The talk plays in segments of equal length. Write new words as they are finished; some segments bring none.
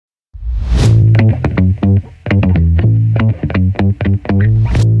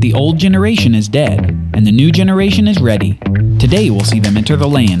The old generation is dead, and the new generation is ready. Today we'll see them enter the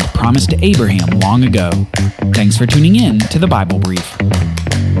land promised to Abraham long ago. Thanks for tuning in to the Bible Brief.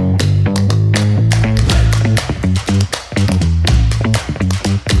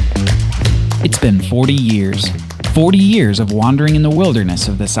 It's been 40 years. 40 years of wandering in the wilderness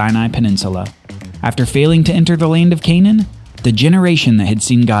of the Sinai Peninsula. After failing to enter the land of Canaan, the generation that had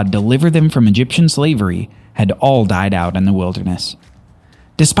seen God deliver them from Egyptian slavery had all died out in the wilderness.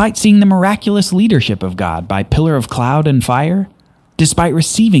 Despite seeing the miraculous leadership of God by pillar of cloud and fire, despite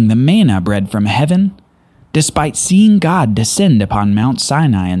receiving the manna bread from heaven, despite seeing God descend upon Mount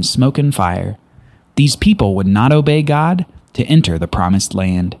Sinai in smoke and fire, these people would not obey God to enter the promised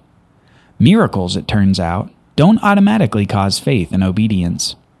land. Miracles, it turns out, don't automatically cause faith and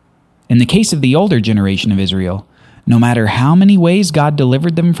obedience. In the case of the older generation of Israel, no matter how many ways God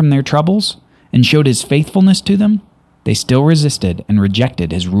delivered them from their troubles and showed his faithfulness to them, they still resisted and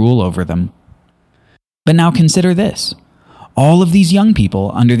rejected his rule over them. But now consider this. All of these young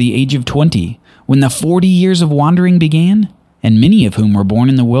people under the age of 20, when the 40 years of wandering began, and many of whom were born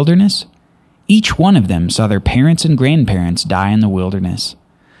in the wilderness, each one of them saw their parents and grandparents die in the wilderness.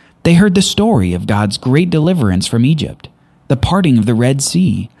 They heard the story of God's great deliverance from Egypt, the parting of the Red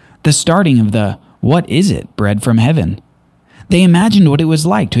Sea, the starting of the "what is it?" bread from heaven. They imagined what it was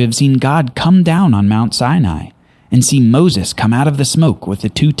like to have seen God come down on Mount Sinai and see Moses come out of the smoke with the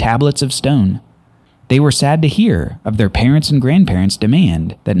 2 tablets of stone. They were sad to hear of their parents and grandparents'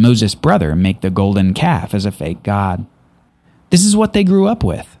 demand that Moses' brother make the golden calf as a fake god. This is what they grew up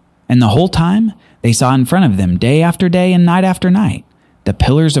with, and the whole time they saw in front of them day after day and night after night the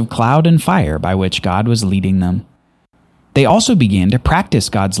pillars of cloud and fire by which God was leading them. They also began to practice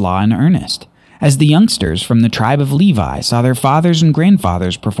God's law in earnest, as the youngsters from the tribe of Levi saw their fathers and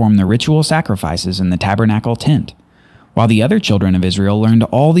grandfathers perform the ritual sacrifices in the tabernacle tent, while the other children of Israel learned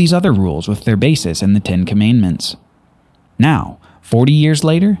all these other rules with their basis in the 10 Commandments. Now, 40 years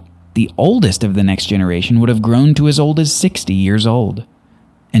later, the oldest of the next generation would have grown to as old as 60 years old,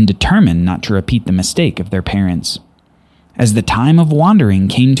 and determined not to repeat the mistake of their parents. As the time of wandering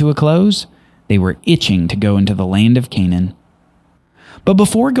came to a close, they were itching to go into the land of Canaan. But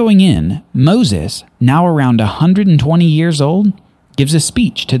before going in, Moses, now around 120 years old, gives a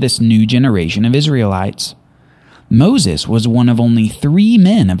speech to this new generation of Israelites. Moses was one of only 3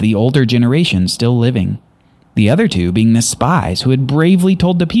 men of the older generation still living, the other 2 being the spies who had bravely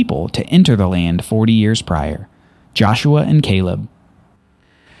told the people to enter the land 40 years prior, Joshua and Caleb.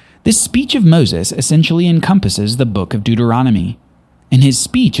 This speech of Moses essentially encompasses the book of Deuteronomy, and his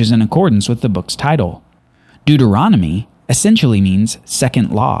speech is in accordance with the book's title. Deuteronomy essentially means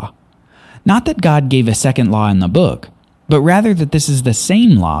second law. Not that God gave a second law in the book, but rather that this is the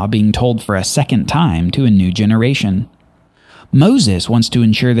same law being told for a second time to a new generation. Moses wants to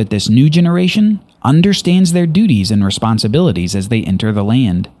ensure that this new generation understands their duties and responsibilities as they enter the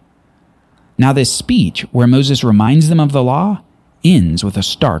land. Now this speech, where Moses reminds them of the law, ends with a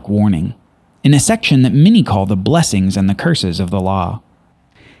stark warning, in a section that many call the blessings and the curses of the law.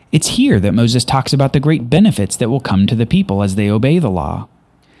 It's here that Moses talks about the great benefits that will come to the people as they obey the law.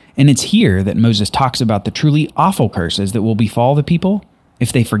 And it's here that Moses talks about the truly awful curses that will befall the people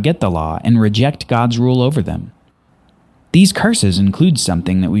if they forget the law and reject God's rule over them. These curses include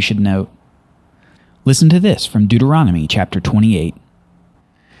something that we should note. Listen to this from Deuteronomy chapter 28.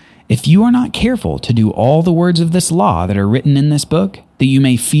 If you are not careful to do all the words of this law that are written in this book, that you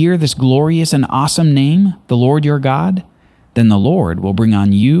may fear this glorious and awesome name, the Lord your God, then the Lord will bring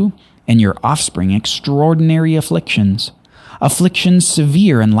on you and your offspring extraordinary afflictions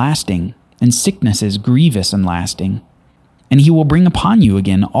severe and lasting, and sicknesses grievous and lasting. And he will bring upon you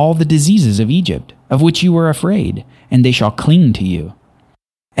again all the diseases of Egypt, of which you were afraid, and they shall cling to you.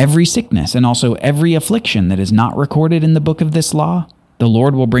 Every sickness and also every affliction that is not recorded in the book of this law, the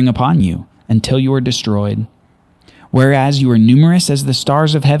Lord will bring upon you until you are destroyed. Whereas you are numerous as the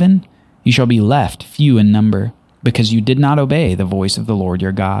stars of heaven, you shall be left few in number, because you did not obey the voice of the Lord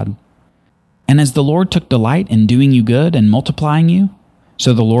your God. And as the Lord took delight in doing you good and multiplying you,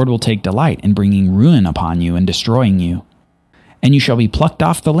 so the Lord will take delight in bringing ruin upon you and destroying you. And you shall be plucked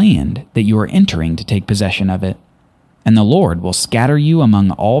off the land that you are entering to take possession of it. And the Lord will scatter you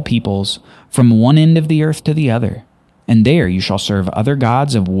among all peoples, from one end of the earth to the other. And there you shall serve other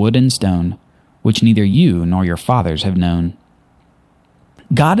gods of wood and stone, which neither you nor your fathers have known.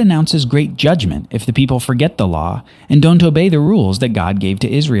 God announces great judgment if the people forget the law and don't obey the rules that God gave to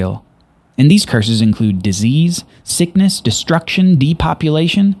Israel. And these curses include disease, sickness, destruction,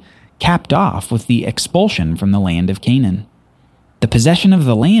 depopulation, capped off with the expulsion from the land of Canaan. The possession of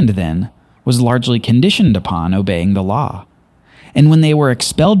the land, then, was largely conditioned upon obeying the law. And when they were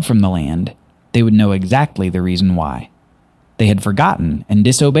expelled from the land, they would know exactly the reason why. They had forgotten and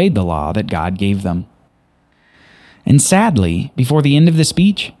disobeyed the law that God gave them. And sadly, before the end of the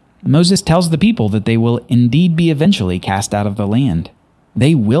speech, Moses tells the people that they will indeed be eventually cast out of the land.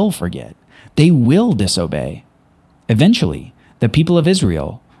 They will forget. They will disobey. Eventually, the people of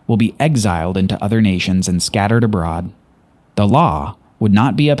Israel will be exiled into other nations and scattered abroad. The law would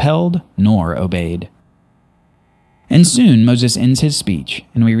not be upheld nor obeyed. And soon Moses ends his speech,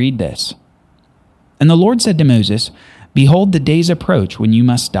 and we read this. And the Lord said to Moses, Behold, the days approach when you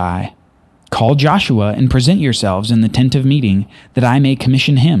must die. Call Joshua and present yourselves in the tent of meeting, that I may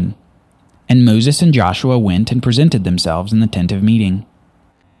commission him. And Moses and Joshua went and presented themselves in the tent of meeting.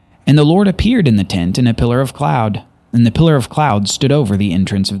 And the Lord appeared in the tent in a pillar of cloud, and the pillar of cloud stood over the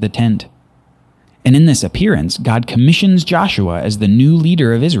entrance of the tent. And in this appearance, God commissions Joshua as the new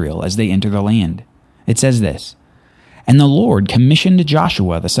leader of Israel as they enter the land. It says this, And the Lord commissioned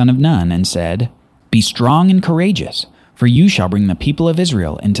Joshua the son of Nun and said, Be strong and courageous, for you shall bring the people of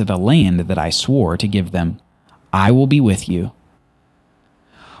Israel into the land that I swore to give them. I will be with you.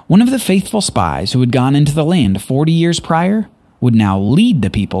 One of the faithful spies who had gone into the land 40 years prior would now lead the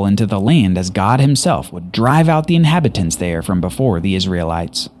people into the land as God himself would drive out the inhabitants there from before the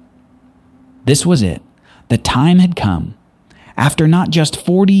Israelites. This was it. The time had come. After not just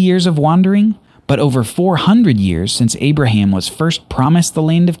 40 years of wandering, but over 400 years since Abraham was first promised the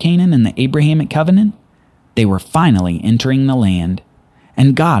land of Canaan in the Abrahamic covenant, they were finally entering the land,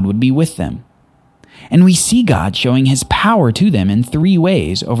 and God would be with them. And we see God showing his power to them in 3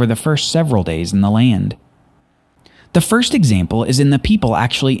 ways over the first several days in the land. The first example is in the people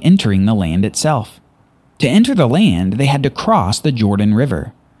actually entering the land itself. To enter the land, they had to cross the Jordan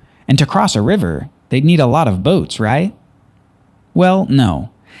River. And to cross a river, they'd need a lot of boats, right? Well,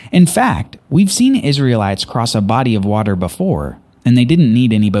 no. In fact, we've seen Israelites cross a body of water before, and they didn't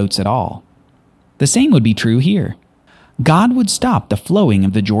need any boats at all. The same would be true here. God would stop the flowing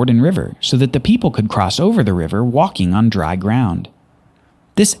of the Jordan River so that the people could cross over the river walking on dry ground.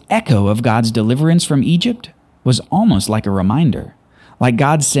 This echo of God's deliverance from Egypt was almost like a reminder, like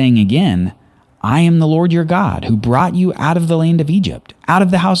God saying again, I am the Lord your God who brought you out of the land of Egypt, out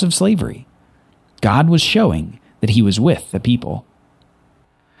of the house of slavery. God was showing that he was with the people.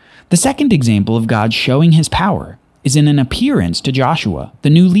 The second example of God showing his power is in an appearance to Joshua, the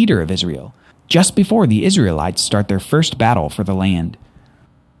new leader of Israel, just before the Israelites start their first battle for the land.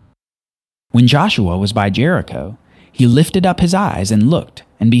 When Joshua was by Jericho, he lifted up his eyes and looked,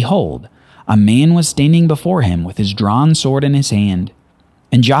 and behold, a man was standing before him with his drawn sword in his hand.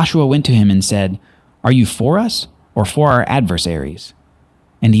 And Joshua went to him and said, Are you for us or for our adversaries?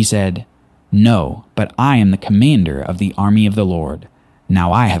 And he said, No, but I am the commander of the army of the Lord.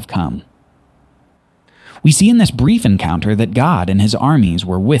 Now I have come. We see in this brief encounter that God and his armies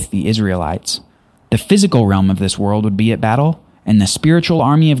were with the Israelites. The physical realm of this world would be at battle, and the spiritual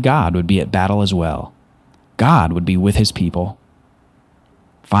army of God would be at battle as well. God would be with his people.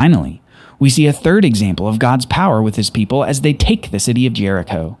 Finally, we see a third example of God's power with his people as they take the city of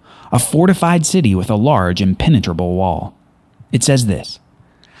Jericho, a fortified city with a large impenetrable wall. It says this,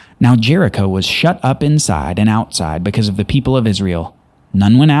 Now Jericho was shut up inside and outside because of the people of Israel.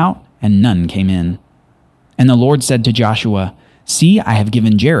 None went out, and none came in. And the Lord said to Joshua, See, I have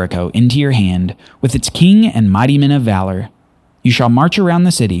given Jericho into your hand, with its king and mighty men of valor. You shall march around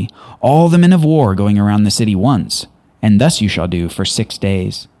the city, all the men of war going around the city once, and thus you shall do for 6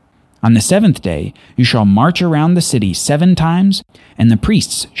 days. On the 7th day you shall march around the city 7 times, and the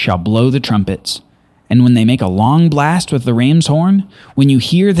priests shall blow the trumpets. And when they make a long blast with the ram's horn, when you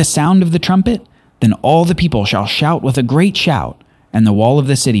hear the sound of the trumpet, then all the people shall shout with a great shout, and the wall of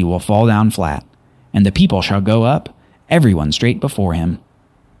the city will fall down flat, and the people shall go up, everyone straight before him.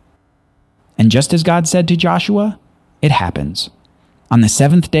 And just as God said to Joshua, it happens. On the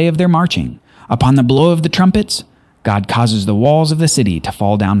 7th day of their marching, upon the blow of the trumpets, God causes the walls of the city to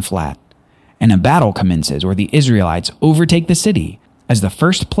fall down flat, and a battle commences where the Israelites overtake the city as the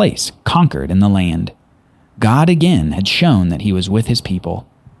first place conquered in the land. God again had shown that he was with his people.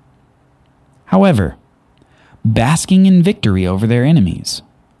 However, basking in victory over their enemies,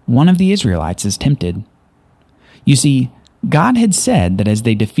 one of the Israelites is tempted. You see, God had said that as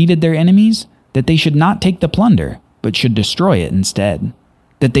they defeated their enemies, that they should not take the plunder, but should destroy it instead,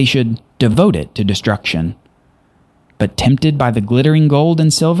 that they should devote it to destruction. But tempted by the glittering gold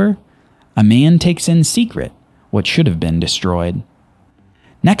and silver, a man takes in secret what should have been destroyed.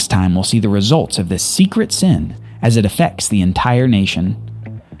 Next time we'll see the results of this secret sin as it affects the entire nation.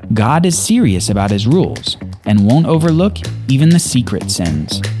 God is serious about his rules and won't overlook even the secret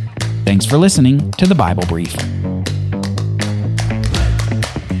sins. Thanks for listening to the Bible Brief.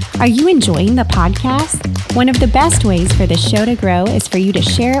 Are you enjoying the podcast? One of the best ways for this show to grow is for you to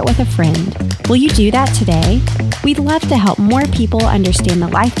share it with a friend. Will you do that today? We'd love to help more people understand the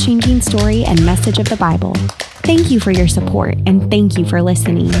life-changing story and message of the Bible. Thank you for your support, and thank you for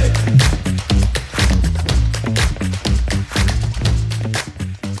listening.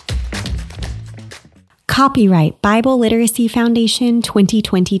 Copyright Bible Literacy Foundation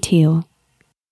 2022.